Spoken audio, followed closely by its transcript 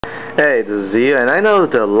Hey, this is Yugioh, and I know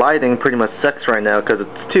the lighting pretty much sucks right now because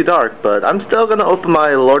it's too dark, but I'm still gonna open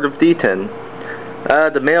my Lord of D tin.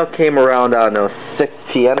 The mail came around, I don't know, 6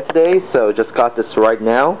 p.m. today, so just got this right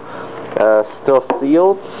now. Still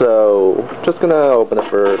sealed, so just gonna open it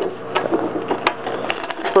for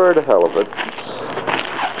the hell of it.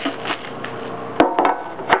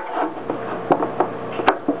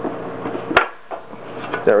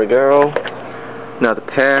 There we go. Now the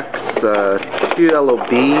packs, 2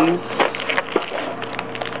 LOBs,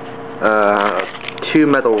 2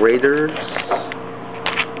 Metal Raiders,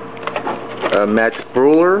 a Magic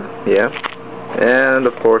Ruler, yeah, and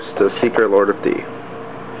of course the Secret Lord of D,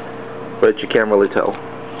 but you can't really tell,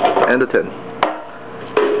 and the tin.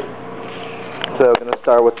 So I'm going to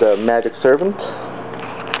start with the Magic Servant.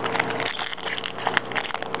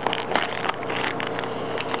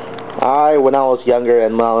 When I was younger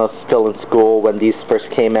and when I was still in school when these first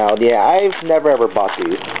came out, yeah, I've never ever bought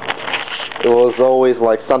these. It was always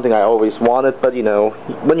like something I always wanted, but you know,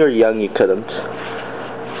 when you're young you couldn't.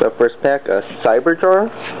 So first pack, a Cyber Jar.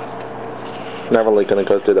 Not really gonna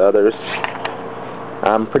go through the others.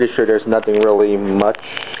 I'm pretty sure there's nothing really much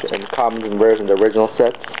in commons and rares in the original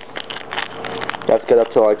sets. Let's get up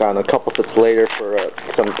to like on a couple sets later for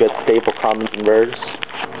some good staple commons and rares.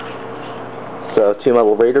 So 2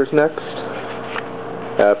 Metal Raiders next.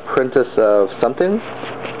 Princess of something.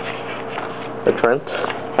 A Trent.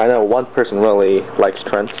 I know one person really likes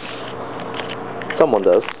Trents. Someone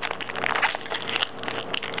does.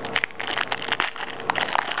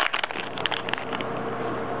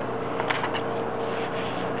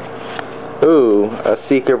 Ooh, a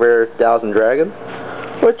Secret Rare Thousand Dragon.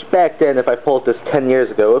 Which back then, if I pulled this 10 years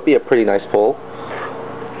ago, it would be a pretty nice pull.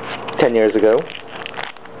 10 years ago.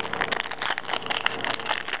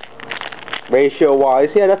 Ratio-wise,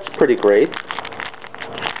 yeah, that's pretty great.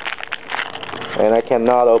 And I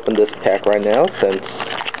cannot open this pack right now since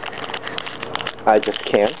I just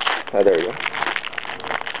can't. Oh, there we go.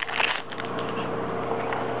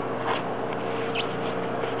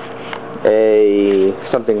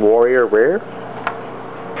 A something warrior rare.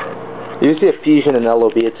 Usually a fusion and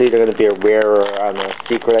LOB, it's either going to be a rare or, I don't know,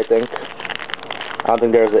 secret, I think. I don't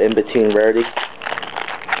think there's an in-between rarity.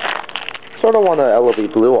 Sort of want a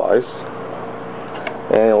LOB Blue Eyes.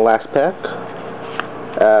 And last pack,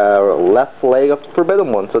 left leg of the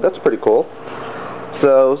Forbidden One, so that's pretty cool.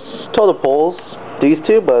 So, total pulls, these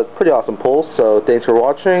two, but pretty awesome pulls, so thanks for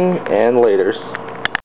watching, and laters.